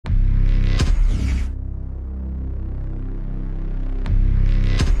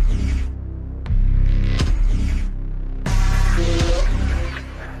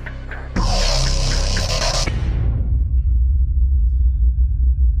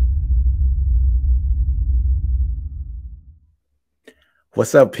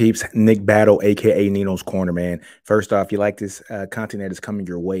What's up, peeps? Nick Battle, aka Nino's Corner, man. First off, if you like this content that is coming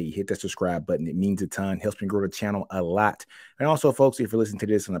your way, hit that subscribe button. It means a ton, helps me grow the channel a lot. And also, folks, if you're listening to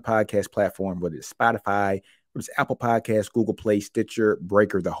this on a podcast platform, whether it's Spotify, whether it's Apple Podcasts, Google Play, Stitcher,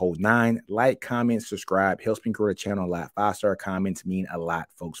 Breaker, the whole nine, like, comment, subscribe, helps me grow the channel a lot. 5-star comments mean a lot,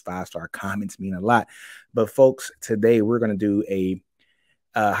 folks. 5-star comments mean a lot. But, folks, today we're going to do a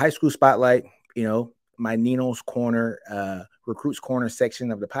high school spotlight, my Ninos Corner, Recruits Corner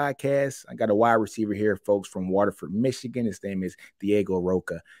section of the podcast. I got a wide receiver here, folks, from Waterford, Michigan. His name is Diego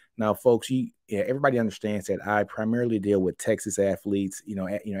Rocha. Now, folks, everybody understands that I primarily deal with Texas athletes,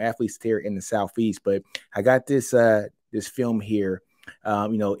 athletes here in the Southeast. But I got this film here,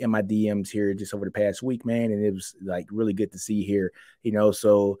 in my DMs here just over the past week, man, and it was like really good to see here.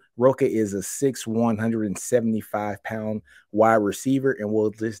 So Rocha is a 6'1", 175-pound wide receiver, and we'll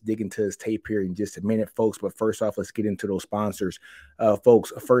just dig into his tape here in just a minute, folks. But first off, let's get into those sponsors.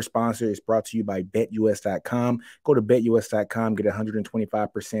 Folks, first sponsor is brought to you by BetUS.com. Go to BetUS.com, get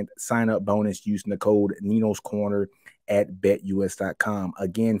 125% sign-up bonus using the code NinosCorner at BetUS.com.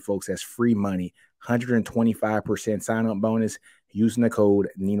 Again, folks, that's free money, 125% sign-up bonus using the code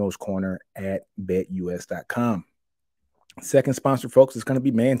NinosCorner at BetUS.com. Second sponsor, folks, is going to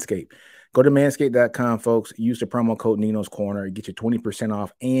be Manscaped. Go to Manscaped.com, folks. Use the promo code NinosCorner. Get you 20%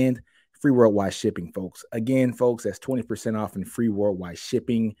 off and free worldwide shipping, folks. Again, folks, that's 20% off and free worldwide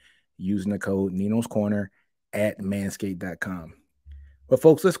shipping using the code NinosCorner at Manscaped.com. But,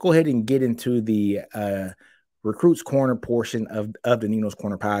 folks, let's go ahead and get into the Recruits Corner portion of the Ninos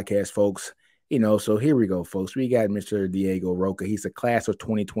Corner podcast, folks. So here we go, folks. We got Mr. Diego Rocha. He's a class of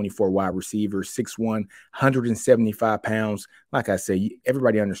 2024 wide receiver, 6'1", 175 pounds. Like I said,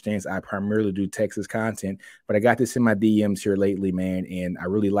 everybody understands I primarily do Texas content, but I got this in my DMs here lately, man, and I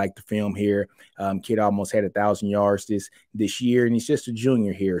really like the film here. Kid almost had 1,000 yards this year, and he's just a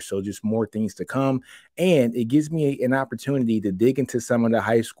junior here, so just more things to come. And it gives me an opportunity to dig into some of the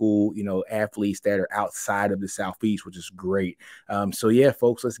high school, athletes that are outside of the Southeast, which is great. So, yeah,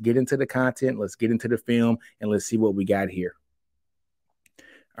 folks, let's get into the content. Let's get into the film, and let's see what we got here.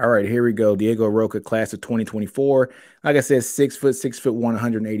 All right, here we go. Diego Rocha, class of 2024. Like I said, 6'1",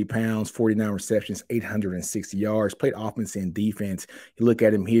 180 pounds, 49 receptions, 860 yards. Played offense and defense. You look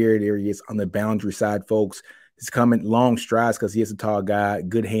at him here. There he is on the boundary side, folks. He's coming long strides because he is a tall guy.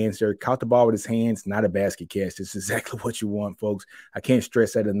 Good hands there. Caught the ball with his hands. Not a basket catch. This is exactly what you want, folks. I can't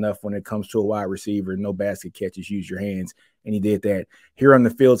stress that enough when it comes to a wide receiver. No basket catches. Use your hands. And he did that. Here on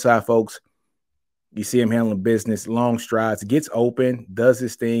the field side, folks, you see him handling business, long strides, gets open, does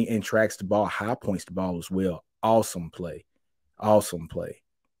his thing, and tracks the ball, high points the ball as well. Awesome play. Awesome play.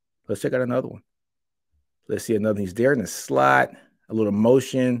 Let's check out another one. Let's see another. He's there in the slot, a little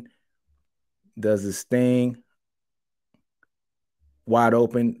motion, does his thing. Wide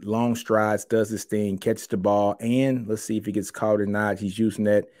open, long strides, does his thing, catches the ball, and let's see if he gets caught or not. He's using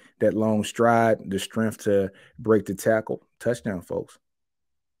that long stride, the strength to break the tackle. Touchdown, folks.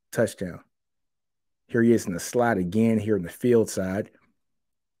 Touchdown. Here he is in the slot again here in the field side.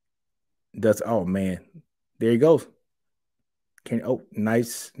 Oh, man. There he goes.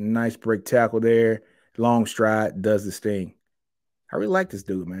 Nice break tackle there. Long stride, does this thing. I really like this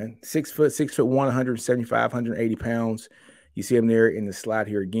dude, man. 6'1", 175, 180 pounds. You see him there in the slot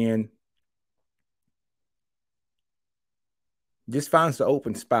here again. Just finds the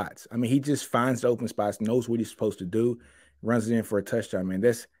open spots. I mean, he just finds the open spots, knows what he's supposed to do, runs it in for a touchdown, man.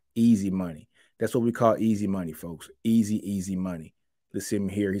 That's easy money. That's what we call easy money, folks. Easy money. Let's see him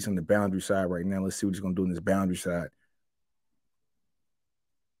here. He's on the boundary side right now. Let's see what he's going to do on this boundary side.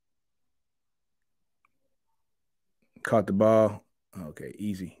 Caught the ball. Okay,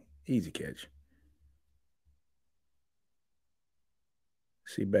 easy catch.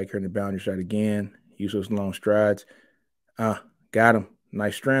 See back here in the boundary side again. Use those long strides. Got him.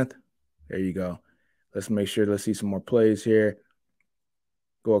 Nice strength. There you go. Let's make sure. Let's see some more plays here.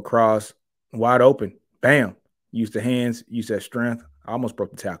 Go across. Wide open. Bam. Use the hands. Use that strength. I almost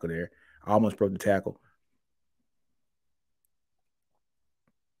broke the tackle there.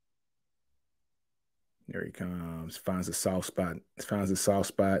 There he comes. Finds a soft spot.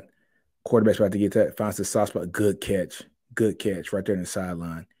 Quarterback's about to get that. Finds the soft spot. Good catch right there in the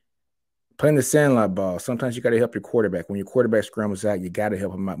sideline. Playing the sandlot ball. Sometimes you got to help your quarterback. When your quarterback scrambles out, you got to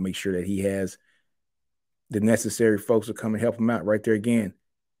help him out. Make sure that he has the necessary folks to come and help him out right there again.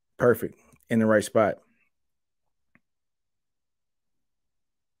 Perfect. In the right spot.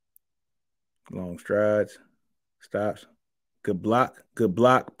 Long strides. Stops. Good block.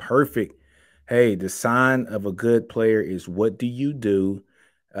 Perfect. Hey, the sign of a good player is what do you do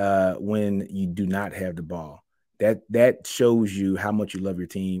when you do not have the ball? that shows you how much you love your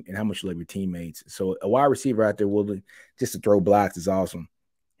team and how much you love your teammates. So a wide receiver out there willing just to throw blocks is awesome.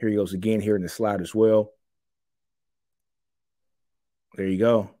 Here he goes again here in the slot as well. There you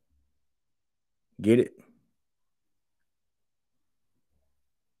go. Get it.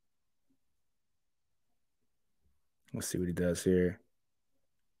 Let's see what he does here.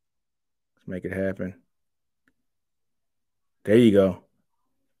 Let's make it happen. There you go.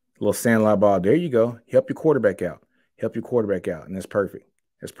 A little sandlot ball. There you go. Help your quarterback out. Help your quarterback out. And that's perfect.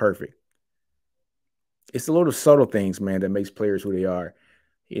 That's perfect. It's the little subtle things, man, that makes players who they are.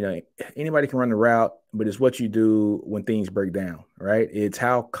 You know, anybody can run the route, but it's what you do when things break down, right? It's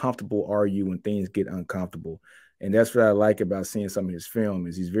how comfortable are you when things get uncomfortable. And that's what I like about seeing some of his film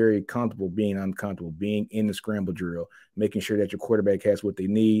is he's very comfortable being uncomfortable, being in the scramble drill, making sure that your quarterback has what they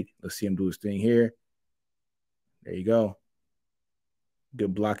need. Let's see him do his thing here. There you go.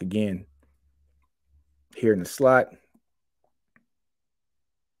 Good block again. Here in the slot.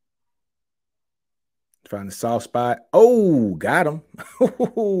 Find the soft spot. Oh, got him.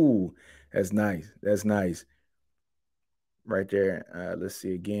 That's nice. That's nice. Right there. Let's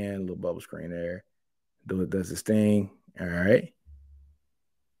see again. Little bubble screen there. Does his thing. All right.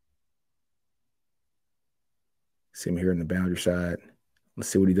 See him here in the boundary side. Let's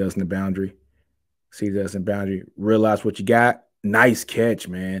see what he does in the boundary. See what he does in the boundary. Realize what you got. Nice catch,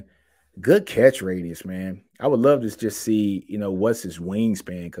 man. Good catch radius, man. I would love to just see, what's his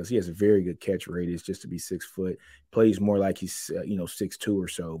wingspan because he has a very good catch radius just to be 6 foot. Plays more like he's, 6'2" or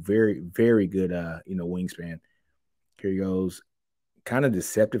so. Very, very good, wingspan. Here he goes. Kind of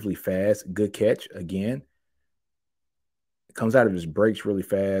deceptively fast. Good catch again. Comes out of his breaks really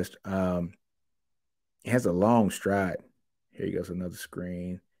fast. He has a long stride. Here he goes, another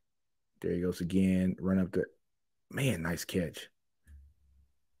screen. There he goes again. Run up the man. Nice catch.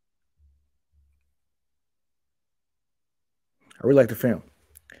 I really like the film.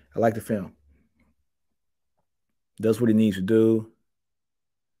 I like the film. Does what he needs to do.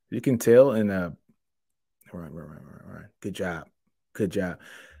 You can tell in a right. Good job. Good job.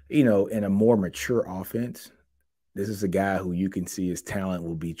 In a more mature offense, this is a guy who you can see his talent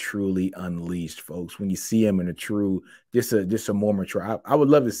will be truly unleashed, folks. When you see him in a true, just a more mature. I would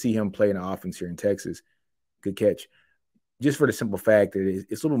love to see him play in the offense here in Texas. Good catch. Just for the simple fact that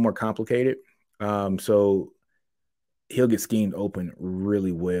it's a little bit more complicated. So he'll get schemed open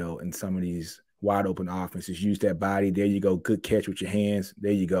really well in some of these wide open offenses. Use that body. There you go. Good catch with your hands.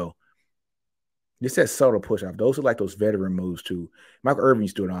 There you go. Just that subtle push off. Those are like those veteran moves too. Michael Irvin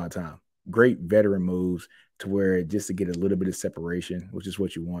used to do it all the time. Great veteran moves to where just to get a little bit of separation, which is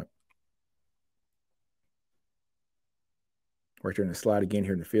what you want. Right there in the slot again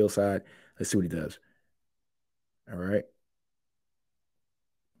here in the field side. Let's see what he does. All right.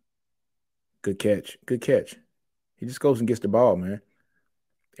 Good catch. Good catch. He just goes and gets the ball, man.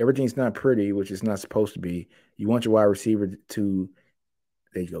 Everything's not pretty, which is not supposed to be. You want your wide receiver to,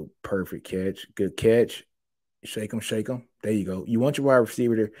 there you go, perfect catch. Good catch. Shake them, shake them. There you go. You want your wide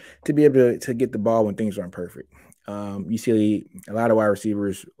receiver to be able to get the ball when things aren't perfect. You see a lot of wide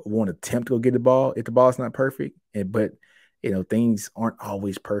receivers won't attempt to go get the ball if the ball's not perfect. But things aren't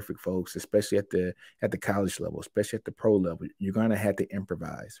always perfect, folks, especially at the college level, especially at the pro level. You're gonna have to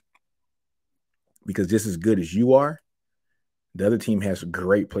improvise because just as good as you are, the other team has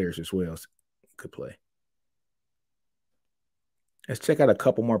great players as well. Good play. Let's check out a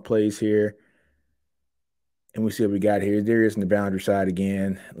couple more plays here. And we see what we got here. There he is in the boundary side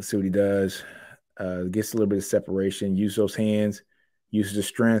again. Let's see what he does. Gets a little bit of separation. Use those hands. Uses the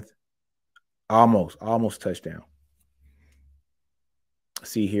strength. Almost touchdown.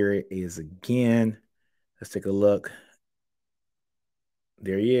 See, here it is again. Let's take a look.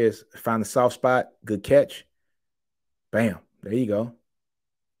 There he is. Found the soft spot. Good catch. Bam. There you go.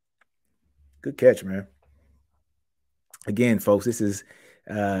 Good catch, man. Again, folks, this is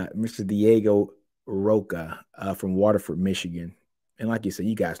Mr. Diego Rocha from Waterford, Michigan. And like you said,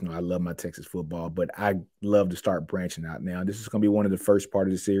 you guys know I love my Texas football, but I love to start branching out now. This is going to be one of the first part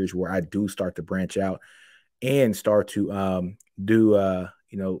of the series where I do start to branch out and start to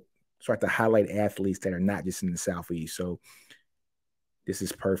start to highlight athletes that are not just in the Southeast. So this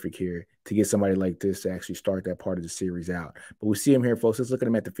is perfect here to get somebody like this to actually start that part of the series out. But we see him here, folks. Let's look at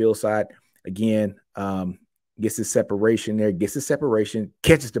him at the field side. Again, gets his separation there,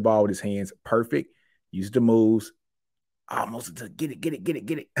 catches the ball with his hands. Perfect. Use the moves. Almost to get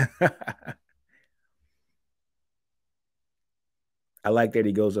it. I like that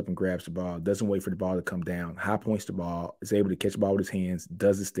he goes up and grabs the ball, doesn't wait for the ball to come down, high points the ball, is able to catch the ball with his hands,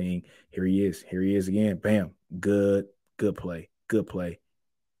 does his thing. Here he is again. Bam. Good play.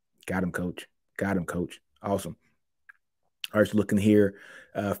 Got him, coach. Awesome. All right, so looking here,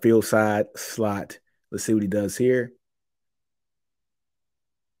 field side slot. Let's see what he does here.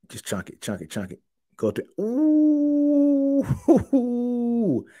 Just chunk it, chunk it, chunk it. Go to ooh,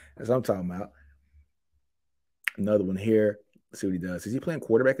 that's what I'm talking about. Another one here. Let's see what he does. Is he playing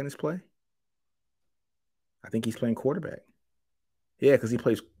quarterback in this play? I think he's playing quarterback. Yeah, because he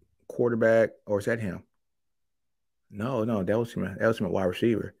plays quarterback, or is that him? No, no, that was him. That was him at wide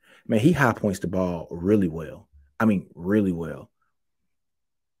receiver. Man, he high points the ball really well. I mean, really well.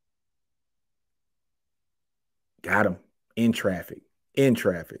 Got him in traffic. In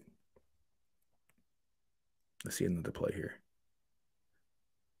traffic. Let's see another play here.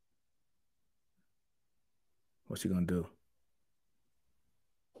 What's he gonna do?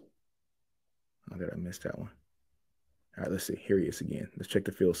 Oh, did I miss that one? All right, let's see. Here he is again. Let's check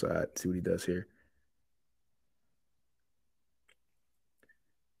the field side, see what he does here.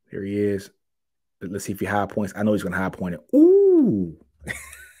 There he is. Let's see if he high points. I know he's gonna high point it. Ooh.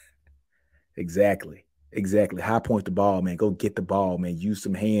 Exactly. Exactly. High point the ball, man. Go get the ball, man. Use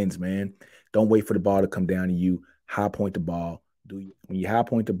some hands, man. Don't wait for the ball to come down to you. High point the ball. When you high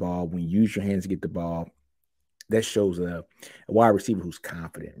point the ball, when you use your hands to get the ball, that shows a wide receiver who's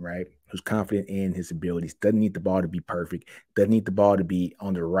confident, right? Who's confident in his abilities. Doesn't need the ball to be perfect. Doesn't need the ball to be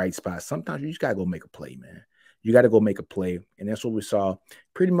on the right spot. Sometimes you just gotta go make a play, man. You got to go make a play, and that's what we saw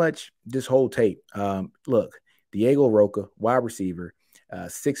pretty much this whole tape. Look, Diego Rocha, wide receiver,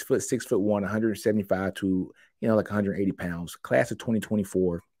 6', 6'1", 175 to like 180 pounds, class of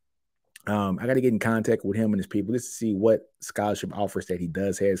 2024. I got to get in contact with him and his people just to see what scholarship offers that he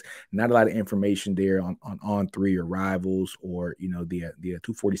does has. Not a lot of information there on three or Rivals or the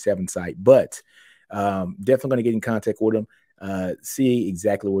 247 site, but definitely going to get in contact with him. See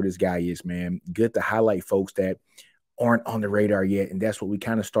exactly where this guy is, man. Good to highlight folks that aren't on the radar yet. And that's what we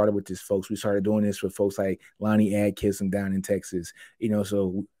kind of started with this, folks. We started doing this with folks like Lonnie Adkisson down in Texas,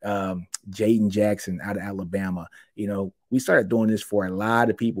 so Jaden Jackson out of Alabama. We started doing this for a lot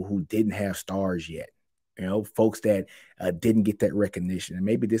of people who didn't have stars yet. Folks that didn't get that recognition. And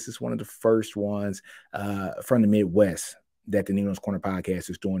maybe this is one of the first ones from the Midwest that the NinosCorner podcast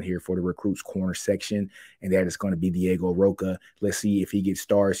is doing here for the Recruits Corner section, and that is going to be Diego Rocha. Let's see if he gets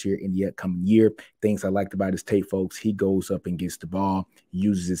stars here in the upcoming year. Things I liked about his tape, folks, he goes up and gets the ball,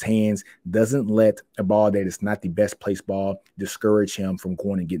 uses his hands, doesn't let a ball that is not the best placed ball discourage him from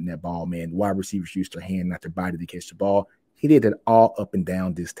going and getting that ball, man. Wide receivers use their hand, not their body, to catch the ball. He did it all up and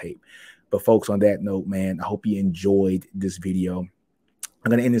down this tape. But folks, on that note, man, I hope you enjoyed this video. I'm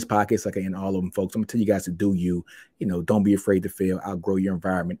going to end this podcast like I end all of them, folks. I'm going to tell you guys to do you. Don't be afraid to fail. Outgrow your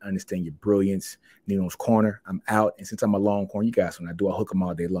environment. Understand your brilliance. NinosCorner. I'm out. And since I'm a Longhorn, you guys, when I do, I hook them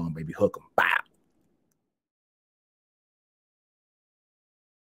all day long, baby. Hook them. Bye.